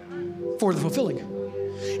for the fulfilling.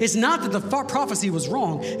 It's not that the prophecy was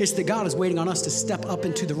wrong. It's that God is waiting on us to step up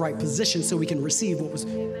into the right position so we can receive what was.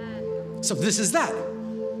 So this is that.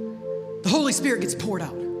 The Holy Spirit gets poured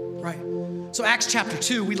out, right? So Acts chapter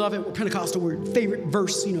 2, we love it. We're Pentecostal. We're favorite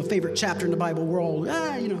verse, favorite chapter in the Bible. We're all,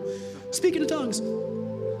 speaking in tongues.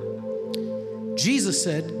 Jesus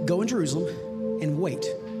said, go in Jerusalem and wait.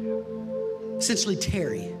 Essentially,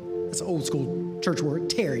 tarry. That's an old school church word.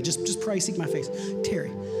 Tarry. Just pray, seek my face. Tarry.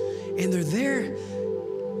 And they're there,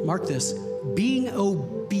 mark this, being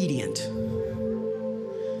obedient.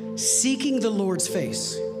 Seeking the Lord's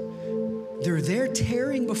face. They're there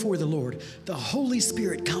tarrying before the Lord. The Holy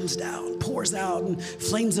Spirit comes down, pours out, and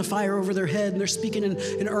flames of fire over their head, and they're speaking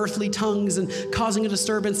in earthly tongues and causing a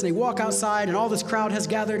disturbance, and they walk outside, and all this crowd has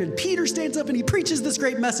gathered, and Peter stands up, and he preaches this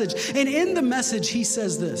great message. And in the message, he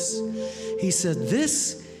says this. He said,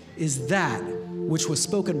 this is that which was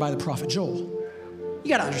spoken by the prophet Joel. You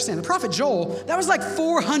got to understand, the prophet Joel, that was like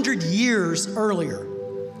 400 years earlier.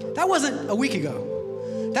 That wasn't a week ago.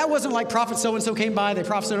 That wasn't like prophet so-and-so came by, they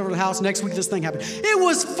prophesied over the house, next week this thing happened. It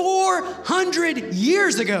was 400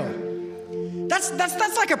 years ago.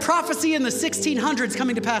 That's like a prophecy in the 1600s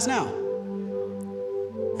coming to pass now.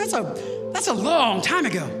 That's a long time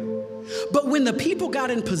ago. But when the people got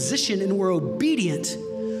in position and were obedient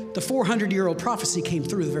the 400-year-old prophecy came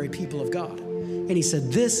through the very people of God. And he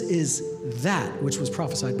said, this is that which was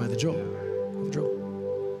prophesied by the Joel.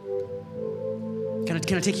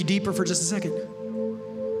 Can I take you deeper for just a second?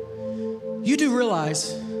 You do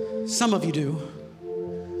realize, some of you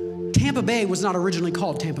do, Tampa Bay was not originally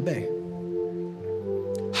called Tampa Bay.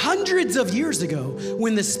 Hundreds of years ago,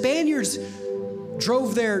 when the Spaniards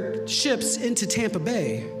drove their ships into Tampa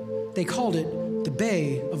Bay, they called it the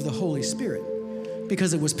Bay of the Holy Spirit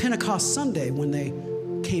because it was Pentecost Sunday when they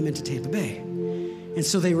came into Tampa Bay. And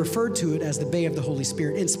so they referred to it as the Bay of the Holy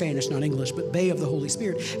Spirit in Spanish, not English, but Bay of the Holy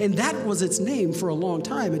Spirit. And that was its name for a long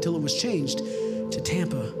time until it was changed to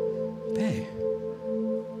Tampa Bay.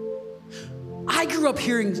 I grew up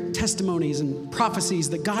hearing testimonies and prophecies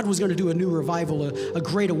that God was going to do a new revival, a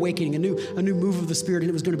great awakening, a new move of the Spirit, and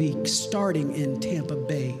it was going to be starting in Tampa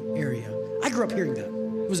Bay area. I grew up hearing that.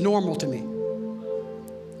 It was normal to me.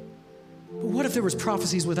 But what if there was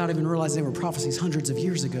prophecies without even realizing they were prophecies hundreds of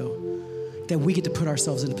years ago that we get to put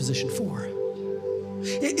ourselves in a position for?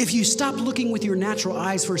 If you stop looking with your natural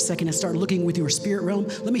eyes for a second and start looking with your spirit realm,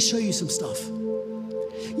 let me show you some stuff.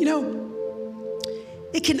 You know,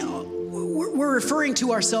 we're referring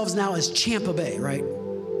to ourselves now as Champa Bay, right?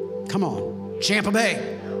 Come on, Champa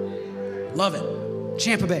Bay. Love it,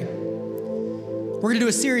 Champa Bay. We're gonna do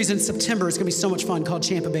a series in September. It's gonna be so much fun called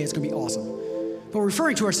Champa Bay. It's gonna be awesome. But we're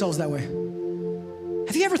referring to ourselves that way.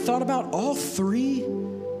 Have you ever thought about all three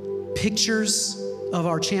pictures of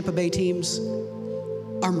our Champa Bay teams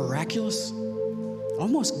are miraculous?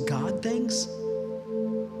 Almost God things.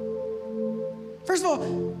 First of all,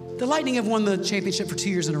 the Lightning have won the championship for 2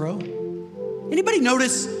 years in a row. Anybody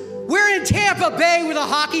notice we're in Tampa Bay with a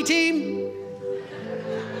hockey team?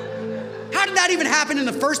 How did that even happen in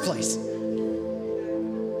the first place?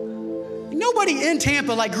 Nobody in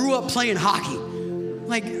Tampa grew up playing hockey.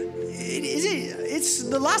 It's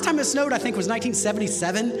the last time it snowed, I think, was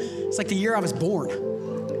 1977. It's like the year I was born.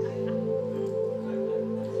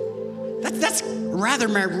 That's a rather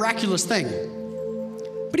miraculous thing.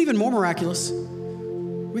 But even more miraculous,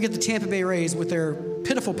 we get the Tampa Bay Rays with their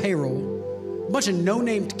pitiful payroll, a bunch of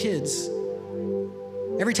no-named kids.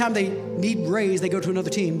 Every time they need Rays, they go to another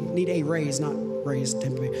team. Need a Rays, not Rays,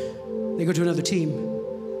 Tampa Bay. They go to another team.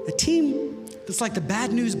 A team that's like the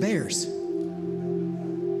Bad News Bears.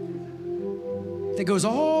 That goes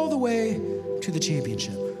all the way to the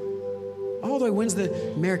championship. All the way wins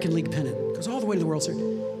the American League pennant. Goes all the way to the World Series.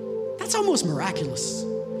 That's almost miraculous.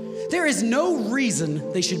 There is no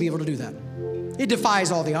reason they should be able to do that. It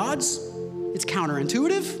defies all the odds. It's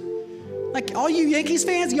counterintuitive. Like all you Yankees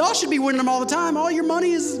fans, y'all should be winning them all the time. All your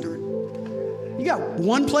money is, you got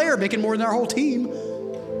one player making more than our whole team.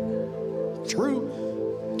 True.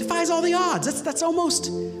 Defies all the odds. That's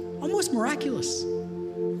almost miraculous.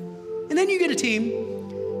 And then you get a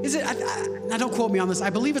team. Now don't quote me on this. I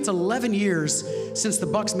believe it's 11 years since the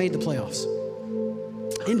Bucks made the playoffs.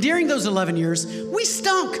 And during those 11 years, we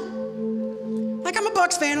stunk. I'm a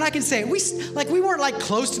Bucks fan, and I can say it. We weren't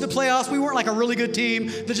close to the playoffs. We weren't a really good team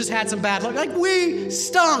that just had some bad luck. We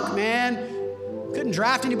stunk, man. Couldn't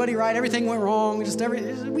draft anybody right. Everything went wrong.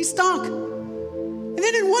 We stunk. And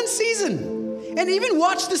then in one season, and even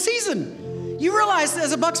watch the season, you realize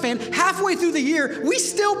as a Bucks fan, halfway through the year, we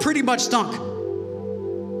still pretty much stunk.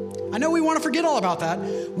 I know we want to forget all about that.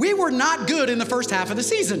 We were not good in the first half of the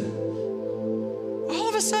season. All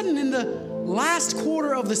of a sudden, in the last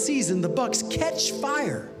quarter of the season, the Bucks catch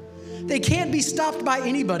fire. They can't be stopped by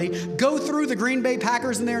anybody. Go through the Green Bay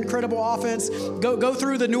Packers and their incredible offense. Go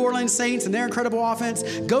through the New Orleans Saints and their incredible offense.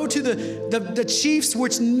 Go to the Chiefs,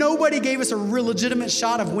 which nobody gave us a real legitimate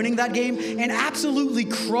shot of winning that game, and absolutely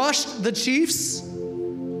crushed the Chiefs.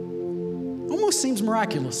 Almost seems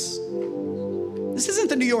miraculous. This isn't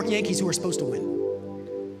the New York Yankees who are supposed to win.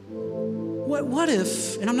 What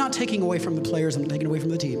if, and I'm not taking away from the players, I'm taking away from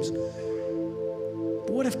the teams,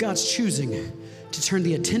 but what if God's choosing to turn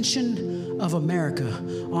the attention of America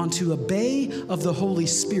onto a bay of the Holy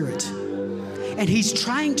Spirit, and he's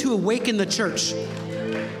trying to awaken the church.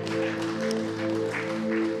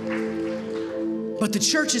 But the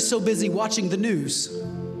church is so busy watching the news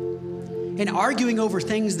and arguing over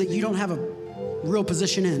things that you don't have a real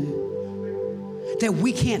position in, that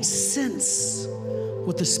we can't sense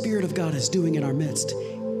what the Spirit of God is doing in our midst,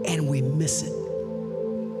 and we miss it.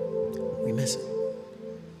 We miss it.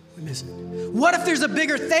 We miss it. What if there's a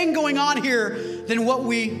bigger thing going on here than what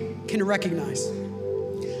we can recognize?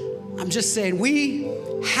 I'm just saying, we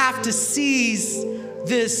have to seize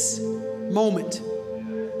this moment.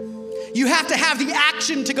 You have to have the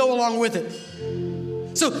action to go along with it.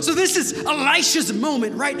 So this is Elisha's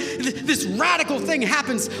moment, right? This radical thing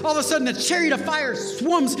happens. All of a sudden, a chariot of fire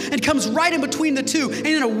swarms and comes right in between the two. And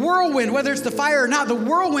in a whirlwind, whether it's the fire or not, the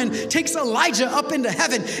whirlwind takes Elijah up into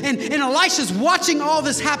heaven. And Elisha's watching all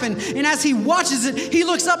this happen. And as he watches it, he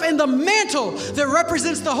looks up and the mantle that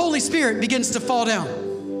represents the Holy Spirit begins to fall down.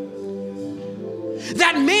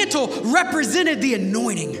 That mantle represented the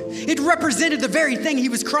anointing. It represented the very thing he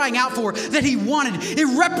was crying out for, that he wanted. It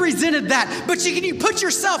represented that. But you put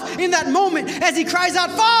yourself in that moment as he cries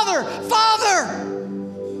out, Father, Father,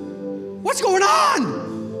 what's going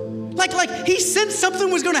on? Like he sensed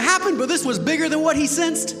something was going to happen, but this was bigger than what he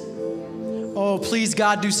sensed. Oh, please,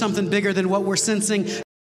 God, do something bigger than what we're sensing.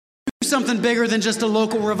 Do something bigger than just a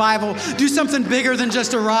local revival. Do something bigger than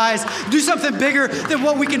just a rise. Do something bigger than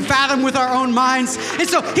what we can fathom with our own minds. And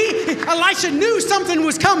so Elisha knew something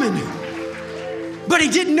was coming, but he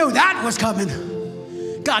didn't know that was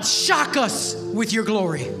coming. God, shock us with your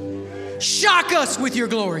glory. Shock us with your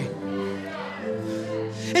glory.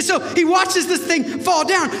 And so he watches this thing fall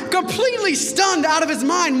down, completely stunned out of his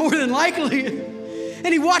mind, more than likely. And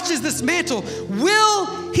he watches this mantle.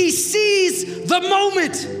 Will he seize the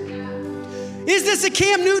moment? Is this a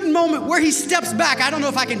Cam Newton moment where he steps back? I don't know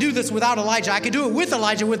if I can do this without Elijah. I could do it with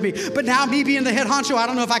Elijah with me. But now me being the head honcho, I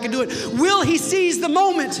don't know if I can do it. Will he seize the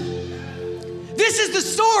moment? This is the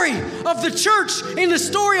story of the church in the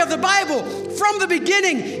story of the Bible. From the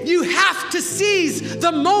beginning, you have to seize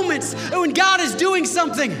the moments when God is doing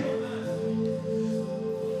something.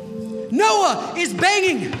 Noah is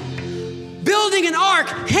building an ark,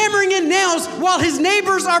 hammering in nails while his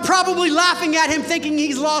neighbors are probably laughing at him thinking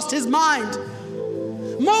he's lost his mind.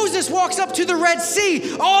 Moses walks up to the Red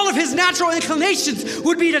Sea. All of his natural inclinations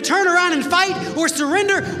would be to turn around and fight or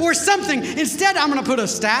surrender or something. Instead, I'm going to put a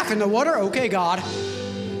staff in the water. Okay, God.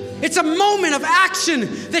 It's a moment of action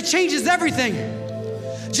that changes everything.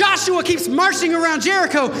 Joshua keeps marching around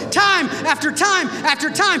Jericho time after time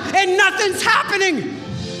after time, and nothing's happening.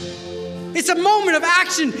 It's a moment of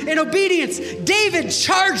action and obedience. David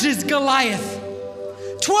charges Goliath.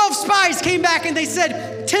 12 spies came back and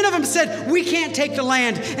 10 of them said, we can't take the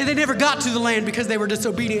land. And they never got to the land because they were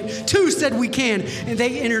disobedient. 2 said we can, and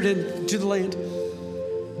they entered into the land.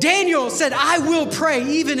 Daniel said, I will pray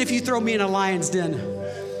even if you throw me in a lion's den.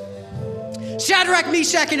 Shadrach,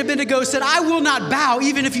 Meshach, and Abednego said, I will not bow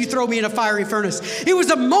even if you throw me in a fiery furnace. It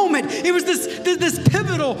was a moment. It was this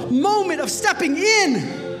pivotal moment of stepping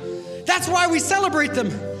in. That's why we celebrate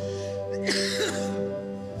them.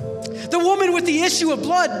 The woman with the issue of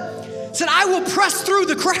blood said, I will press through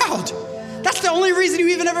the crowd. That's the only reason you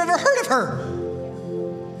even ever heard of her.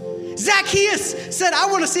 Zacchaeus said, I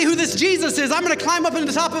want to see who this Jesus is. I'm going to climb up in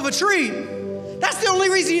the top of a tree. That's the only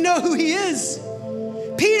reason you know who he is.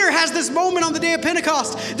 Peter has this moment on the day of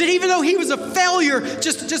Pentecost that even though he was a failure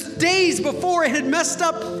just days before it had messed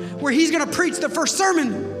up, where he's going to preach the first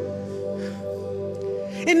sermon.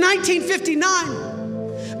 In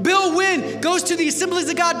 1959, Bill Wynn goes to the Assemblies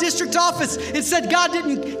of God district office and said,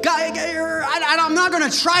 I'm not going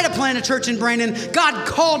to try to plant a church in Brandon. God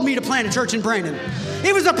called me to plant a church in Brandon.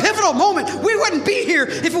 It was a pivotal moment. We wouldn't be here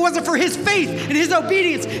if it wasn't for his faith and his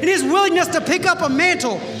obedience and his willingness to pick up a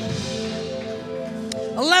mantle.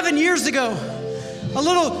 11 years ago,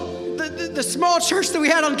 the small church that we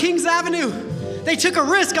had on Kings Avenue, they took a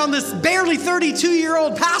risk on this barely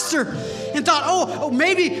 32-year-old pastor and thought, oh,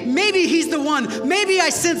 maybe he's the one. Maybe I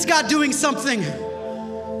sense God doing something.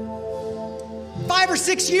 5 or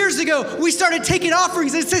 6 years ago, we started taking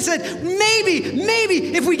offerings and they said,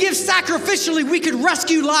 maybe if we give sacrificially, we could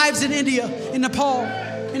rescue lives in India, in Nepal,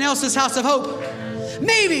 in Elsa's House of Hope.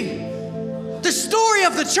 Maybe. The story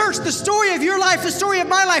of the church, the story of your life, the story of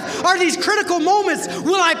my life are these critical moments.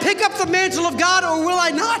 Will I pick up the mantle of God or will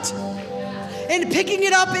I not? And picking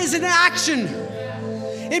it up is an action.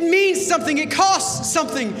 It means something. It costs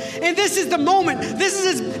something. And this is the moment. This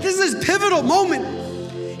is his pivotal moment.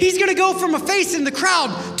 He's going to go from a face in the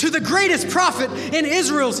crowd to the greatest prophet in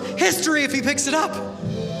Israel's history if he picks it up.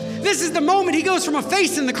 This is the moment he goes from a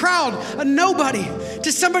face in the crowd, a nobody,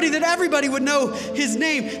 to somebody that everybody would know his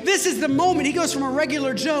name. This is the moment he goes from a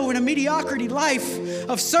regular Joe in a mediocrity life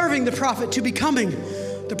of serving the prophet to becoming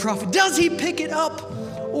the prophet. Does he pick it up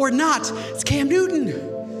or not? It's Cam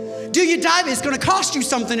Newton. Do you dive in? It's going to cost you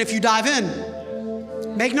something if you dive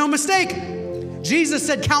in. Make no mistake. Jesus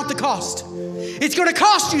said, count the cost. It's going to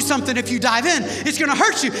cost you something if you dive in. It's going to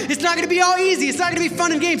hurt you. It's not going to be all easy. It's not going to be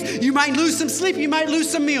fun and games. You might lose some sleep. You might lose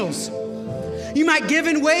some meals. You might give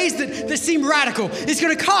in ways that seem radical. It's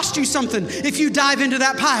going to cost you something if you dive into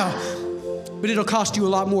that pile. But it'll cost you a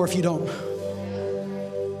lot more if you don't.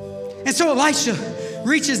 And so Elisha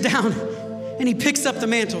reaches down And he picks up the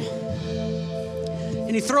mantle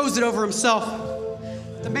and he throws it over himself.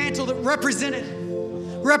 The mantle that represented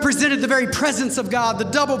the very presence of God, the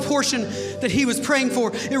double portion that he was praying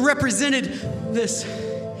for. It represented this.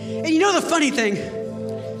 And you know the funny thing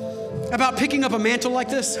about picking up a mantle like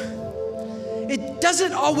this? It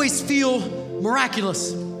doesn't always feel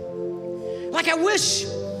miraculous. Like I wish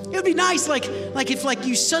it would be nice, like if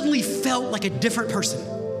you suddenly felt like a different person.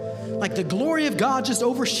 Like the glory of God just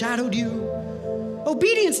overshadowed you.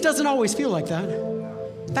 Obedience doesn't always feel like that.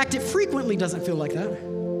 In fact, it frequently doesn't feel like that.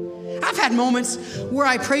 I've had moments where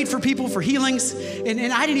I prayed for people for healings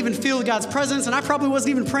and I didn't even feel God's presence, and I probably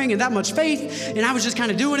wasn't even praying in that much faith, and I was just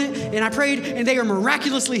kind of doing it, and I prayed and they are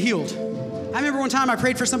miraculously healed. I remember one time I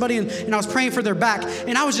prayed for somebody and I was praying for their back,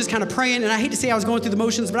 and I was just kind of praying, and I hate to say I was going through the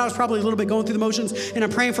motions, but I was probably a little bit going through the motions, and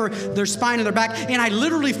I'm praying for their spine and their back, and I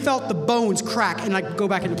literally felt the bones crack and like go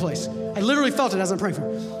back into place. I literally felt it as I'm praying for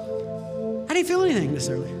them. I didn't feel anything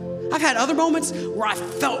necessarily. I've had other moments where I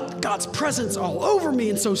felt God's presence all over me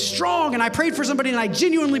and so strong, and I prayed for somebody and I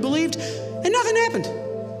genuinely believed, and nothing happened.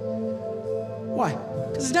 Why?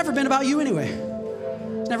 Because it's never been about you anyway.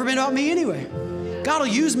 It's never been about me anyway. God will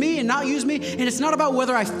use me and not use me, and it's not about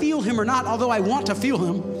whether I feel him or not, although I want to feel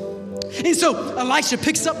him. And so Elisha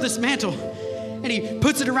picks up this mantle and he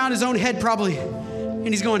puts it around his own head probably, and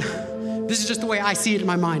he's going, this is just the way I see it in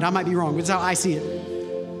my mind. I might be wrong, but it's how I see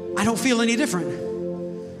it. I don't feel any different.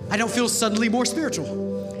 I don't feel suddenly more spiritual.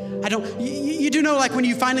 You do know, like when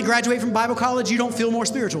you finally graduate from Bible college, you don't feel more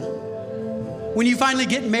spiritual. When you finally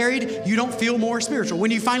get married, you don't feel more spiritual.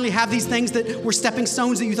 When you finally have these things that were stepping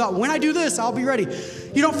stones that you thought, when I do this, I'll be ready.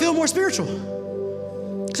 You don't feel more spiritual.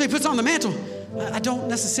 So he puts on the mantle. I don't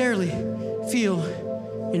necessarily feel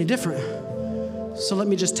any different. So let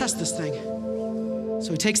me just test this thing.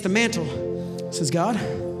 So he takes the mantle, says, God,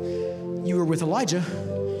 you were with Elijah,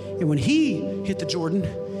 and when he hit the Jordan,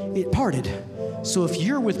 it parted. So if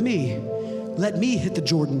you're with me, let me hit the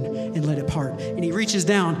Jordan and let it part. And he reaches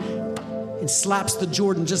down and slaps the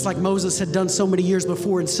Jordan just like Moses had done so many years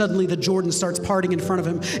before, and suddenly the Jordan starts parting in front of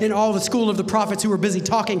him, and all the school of the prophets who were busy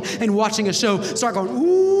talking and watching a show start going,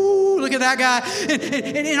 ooh, look at that guy.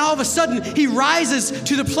 And all of a sudden he rises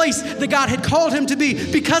to the place that God had called him to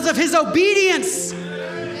be because of his obedience.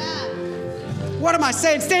 What am I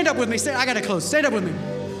saying? Stand up with me. I gotta close. Stand up with me.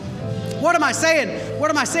 What am I saying?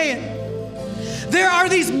 What am I saying? There are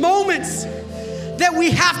these moments that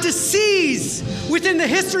we have to seize within the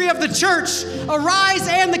history of the church, Arise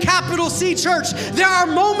and the capital C church. There are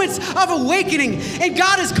moments of awakening, and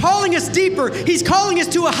God is calling us deeper. He's calling us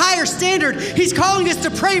to a higher standard. He's calling us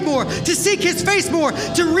to pray more, to seek His face more,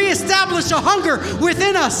 to reestablish a hunger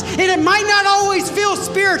within us. And it might not always feel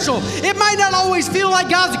spiritual. It might not always feel like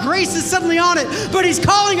God's grace is suddenly on it, but He's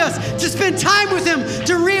calling us to spend time with Him,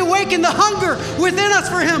 to reawaken the hunger within us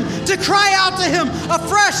for Him, to cry out to Him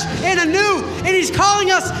afresh and anew. And He's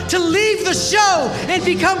calling us to leave the show and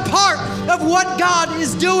become part of what God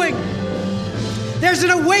is doing. There's an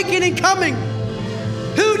awakening coming.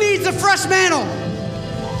 Who needs a fresh mantle?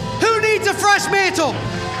 Who needs a fresh mantle?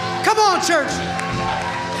 Come on, church.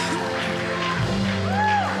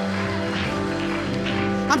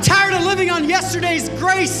 I'm tired of living on yesterday's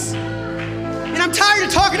grace. And I'm tired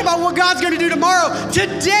of talking about what God's going to do tomorrow.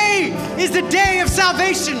 Today is the day of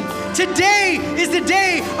salvation. Today is the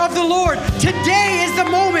day of the Lord. Today is the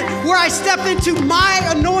moment where I step into my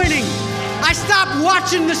anointing. I stop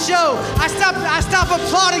watching the show. I stop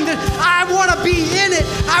applauding. I want to be in it.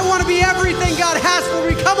 I want to be everything God has for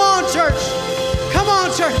me. Come on, church. Come on,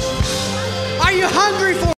 church. Are you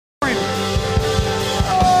hungry for Him?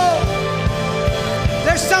 Oh,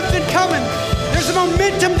 there's something coming. There's a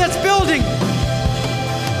momentum that's building.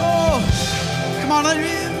 Oh, come on.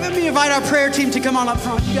 Let me invite our prayer team to come on up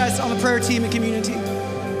front. You guys on the prayer team and community team.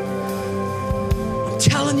 I'm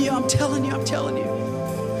telling you.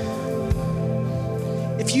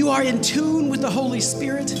 If you are in tune with the Holy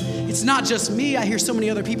Spirit, it's not just me. I hear so many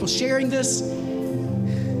other people sharing this.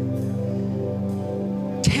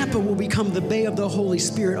 Tampa will become the Bay of the Holy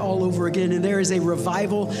Spirit all over again. And there is a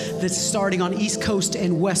revival that's starting on East Coast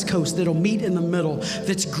and West Coast that'll meet in the middle,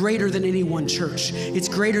 that's greater than any one church. It's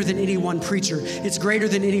greater than any one preacher. It's greater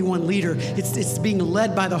than any one leader. It's being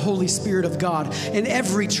led by the Holy Spirit of God. And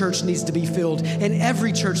every church needs to be filled, and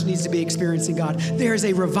every church needs to be experiencing God. There's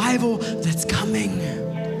a revival that's coming.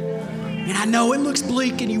 And I know it looks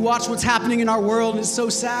bleak, and you watch what's happening in our world, and it's so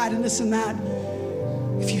sad and this and that.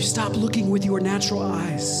 If you stop looking with your natural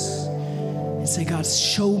eyes and say, God,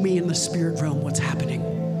 show me in the spirit realm what's happening.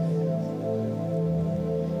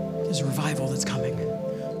 There's a revival that's coming.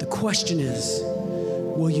 The question is,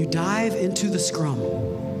 will you dive into the scrum?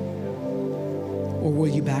 or will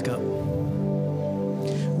you back up?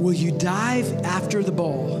 Will you dive after the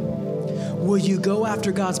ball? Will you go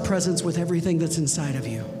after God's presence with everything that's inside of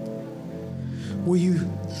you? Will you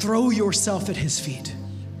throw yourself at his feet?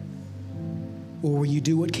 Or will you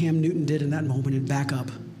do what Cam Newton did in that moment and back up,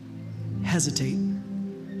 hesitate,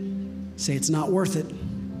 say it's not worth it?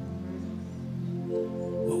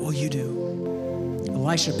 What will you do?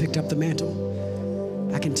 Elisha picked up the mantle.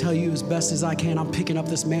 I can tell you as best as I can, I'm picking up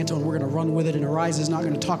this mantle and we're going to run with it. And Arise is not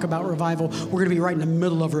going to talk about revival. We're going to be right in the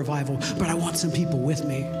middle of revival. But I want some people with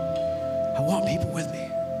me. I want people with me.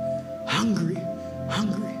 Hungry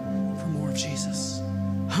for more of Jesus.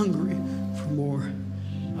 Hungry for more